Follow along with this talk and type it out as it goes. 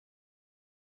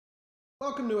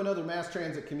Welcome to another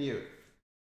MassTransit Commute.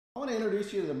 I want to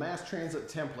introduce you to the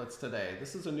MassTransit templates today.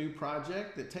 This is a new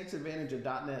project that takes advantage of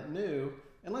dotnet new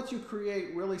and lets you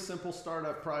create really simple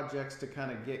startup projects to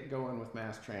kind of get going with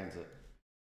MassTransit.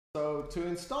 So to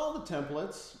install the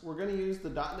templates, we're going to use the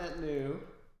dotnet new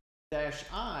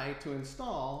 -I to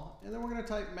install, and then we're going to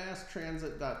type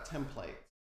masstransit.template.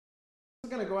 It's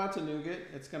going to go out to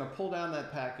NuGet, it's going to pull down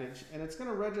that package, and it's going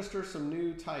to register some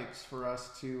new types for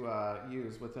us to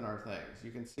use within our things.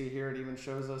 You can see here it even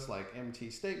shows us like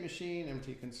MT state machine,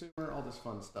 MT consumer, all this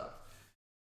fun stuff.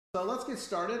 So let's get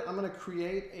started. I'm going to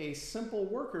create a simple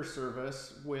worker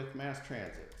service with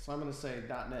MassTransit. So I'm going to say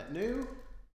 .NET new,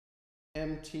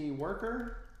 MT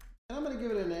worker, and I'm going to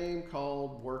give it a name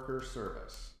called worker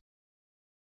service.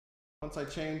 Once I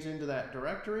change into that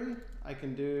directory, I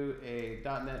can do a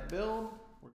 .NET build.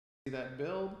 We're going to see that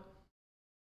build.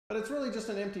 But it's really just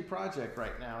an empty project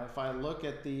right now. If I look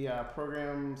at the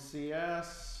program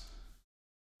CS,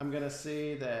 I'm going to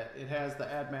see that it has the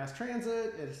add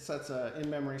MassTransit. It sets an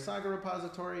in-memory saga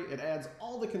repository. It adds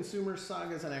all the consumer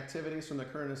sagas and activities from the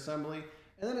current assembly.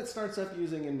 And then it starts up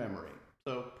using in-memory.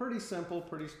 So pretty simple,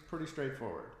 pretty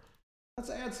straightforward.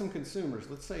 Let's add some consumers.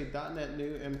 Let's say .NET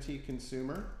new MT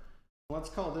consumer. Let's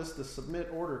call this the submit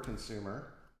order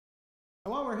consumer.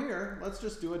 And while we're here, let's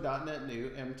just do a .NET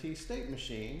new MT state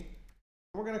machine.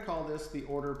 We're going to call this the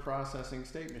order processing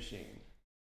state machine.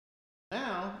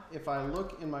 Now, if I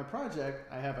look in my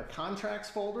project, I have a contracts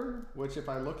folder, which if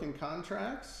I look in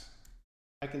contracts,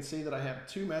 I can see that I have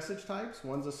two message types.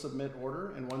 One's a submit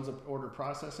order and one's an order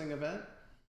processing event.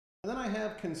 And then I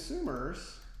have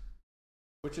consumers,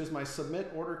 which is my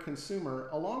submit order consumer,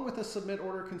 along with a submit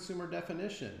order consumer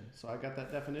definition. So I got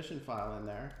that definition file in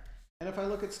there. And if I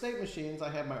look at state machines, I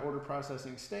have my order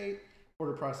processing state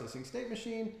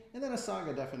machine, and then a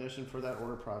saga definition for that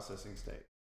order processing state.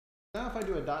 Now if I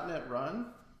do a .NET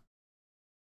run,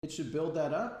 it should build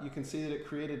that up. You can see that it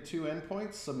created two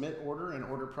endpoints, submit order and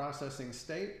order processing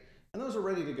state, and those are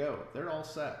ready to go. They're all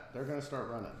set. They're going to start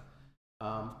running.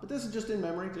 But this is just in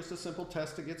memory, just a simple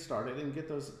test to get started and get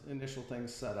those initial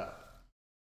things set up.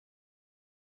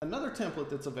 Another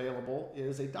template that's available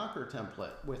is a Docker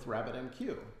template with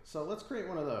RabbitMQ. So let's create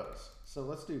one of those. So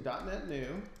let's do .NET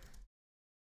new.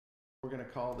 We're going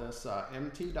to call this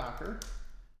MT Docker,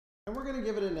 and we're going to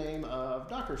give it a name of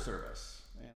Docker service.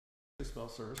 And spell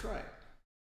service right.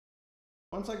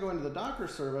 Once I go into the Docker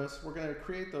service, we're going to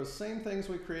create those same things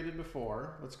we created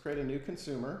before. Let's create a new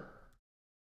consumer.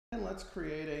 And let's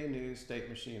create a new state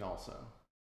machine also.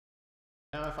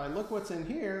 Now if I look what's in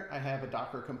here, I have a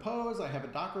Docker compose, I have a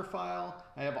Docker file,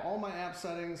 I have all my app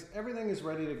settings, everything is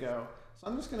ready to go. So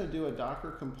I'm just going to do a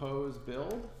Docker compose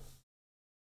build.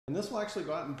 And this will actually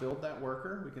go out and build that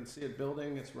worker. We can see it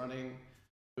building, it's running,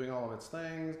 doing all of its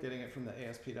things, getting it from the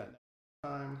ASP.NET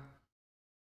time.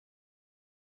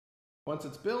 Once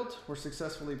it's built, we're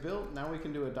successfully built. Now we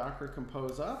can do a Docker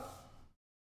compose up.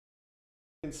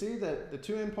 You can see that the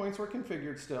two endpoints were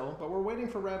configured still, but we're waiting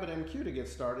for RabbitMQ to get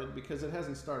started because it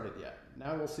hasn't started yet.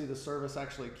 Now we'll see the service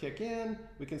actually kick in.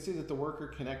 We can see that the worker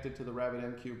connected to the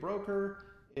RabbitMQ broker.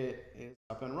 It is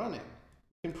up and running.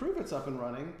 You can prove it's up and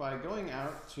running by going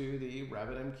out to the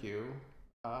RabbitMQ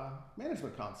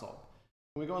management console.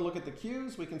 When we go and look at the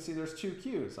queues, we can see there's two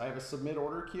queues. I have a submit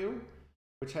order queue,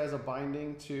 which has a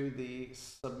binding to the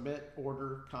submit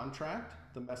order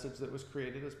contract, the message that was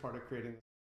created as part of creating the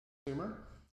consumer.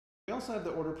 We also have the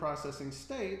order processing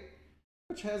state,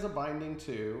 which has a binding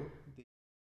to the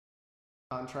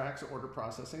contracts order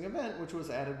processing event, which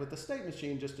was added with the state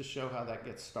machine just to show how that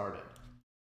gets started.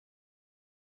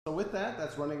 So with that,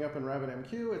 that's running up in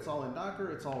RabbitMQ. It's all in Docker.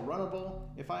 It's all runnable.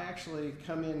 If I actually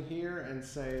come in here and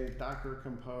say Docker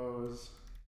compose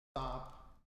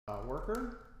stop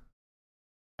worker,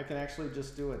 I can actually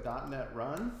just do a .NET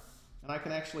run, and I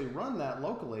can actually run that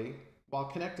locally while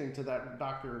connecting to that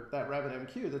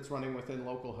RabbitMQ that's running within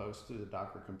localhost through the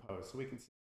Docker compose. So we can see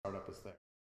the startup is there.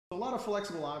 So a lot of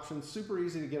flexible options, super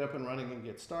easy to get up and running and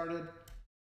get started.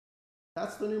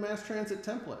 That's the new MassTransit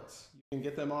templates. You can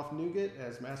get them off NuGet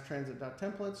as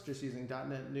masstransit.templates, just using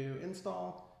 .NET new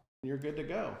install, and you're good to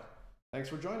go. Thanks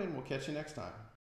for joining. We'll catch you next time.